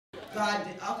God,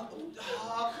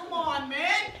 come on,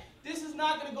 man. This is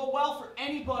not gonna go well for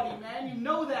anybody, man. You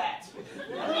know that.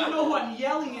 I don't even know who I'm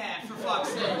yelling at, for fuck's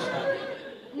sake.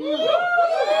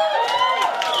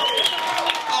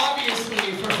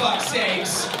 Obviously, for fuck's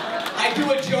sakes. I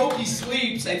do a joke, he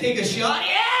sleeps. I take a shot.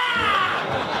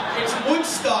 Yeah! It's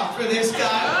Woodstock for this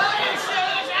guy.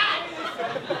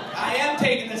 I am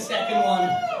taking the second one.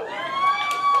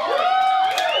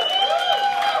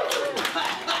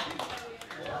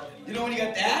 You know when you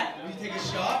got that? When you take a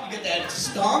shot, you get that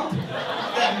stomp,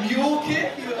 that mule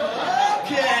kick. You go,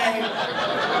 okay,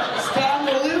 it's time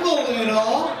to live a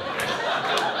little.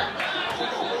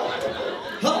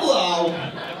 Hello.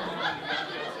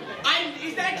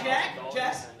 Is that Jack?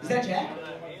 Jess? Is that Jack?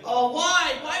 Oh,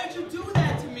 why? Why would you do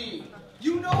that to me?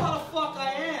 You know how the fuck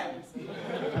I am.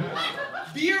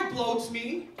 Beer bloats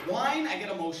me. Wine, I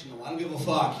get emotional. I don't give a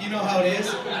fuck. You know how it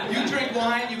is. You drink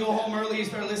wine, you go home early, you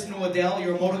start listening to Adele,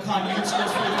 you're a Motorcon youth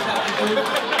supposed to do.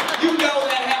 You know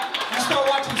that. You start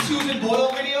watching Susan Boyle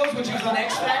videos when she was on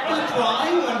X Factor,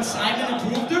 crying when Simon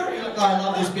approved her. You're like, oh, I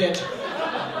love this bitch.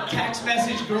 Text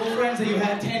message girlfriends that you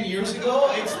had 10 years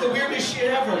ago. It's the weirdest shit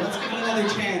ever. Let's give it another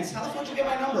chance. How the fuck did you get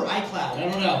my number? iCloud. I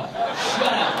don't know.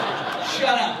 Shut up.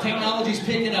 Shut up. Technology's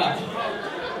picking up.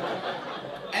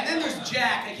 And then there's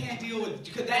Jack. I can't deal with,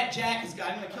 because that Jack is,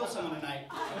 I'm gonna kill someone tonight.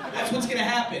 That's what's gonna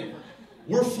happen.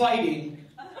 We're fighting.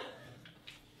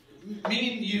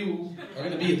 Me and you are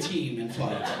gonna be a team and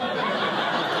fight.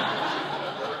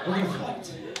 We're gonna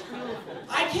fight.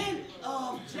 I can't,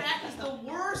 Jack is the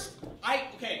worst.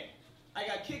 I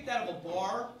got kicked out of a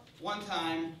bar one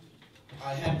time.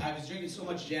 I was drinking so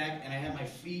much Jack and I had my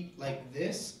feet like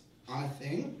this on a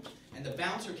thing. And the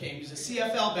bouncer came. He was a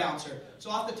CFL bouncer. So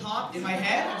off the top, in my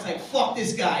head, I was like, fuck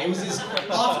this guy. It was his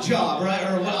off job, right?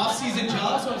 Or what, off-season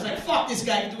job. So I was like, fuck this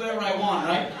guy. I can do whatever I want,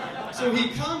 right? So he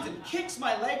comes and kicks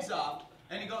my legs off.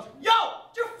 And he goes, yo,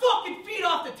 get your fucking feet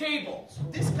off the table. So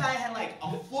this guy had like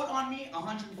a foot on me,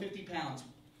 150 pounds.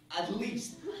 At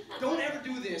least. Don't ever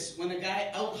do this when a guy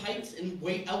out-heights and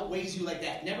outweighs you like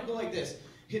that. Never go like this.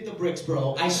 Hit the bricks,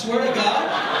 bro. I swear to God,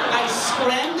 I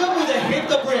scrammed him with a hit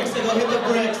the bricks. They go, hit the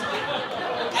bricks.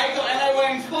 I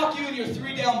went, fuck you and your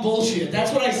 3-down bullshit.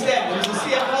 That's what I said. It was a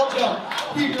CFL joke.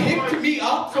 He picked me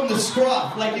up from the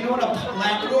scruff. Like, you know when a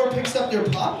Labrador picks up their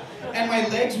pup? And my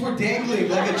legs were dangling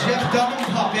like a Jeff Dunham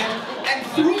puppet. And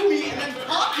threw me and then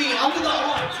popped me under the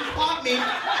arms. He popped me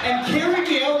and carried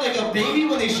me out like a baby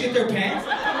when they shit their pants.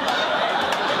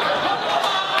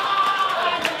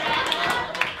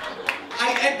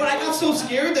 But I got so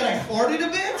scared that I farted a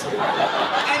bit,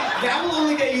 and that will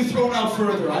only get you thrown out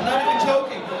further. I'm not even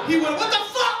joking. He went, what the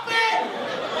fuck, man?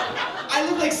 I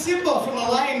look like Simba from The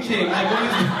Lion King.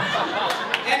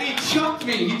 And he chucked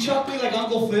me. He chucked me like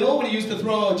Uncle Phil when he used to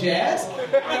throw out jazz.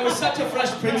 And I was such a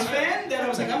Fresh Prince fan that I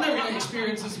was like, I'm never going to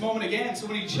experience this moment again. So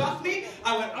when he chucked me,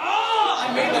 I went, oh! I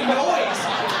made the noise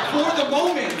for the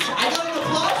moment. I got an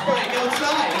applause break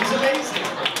outside. It was amazing.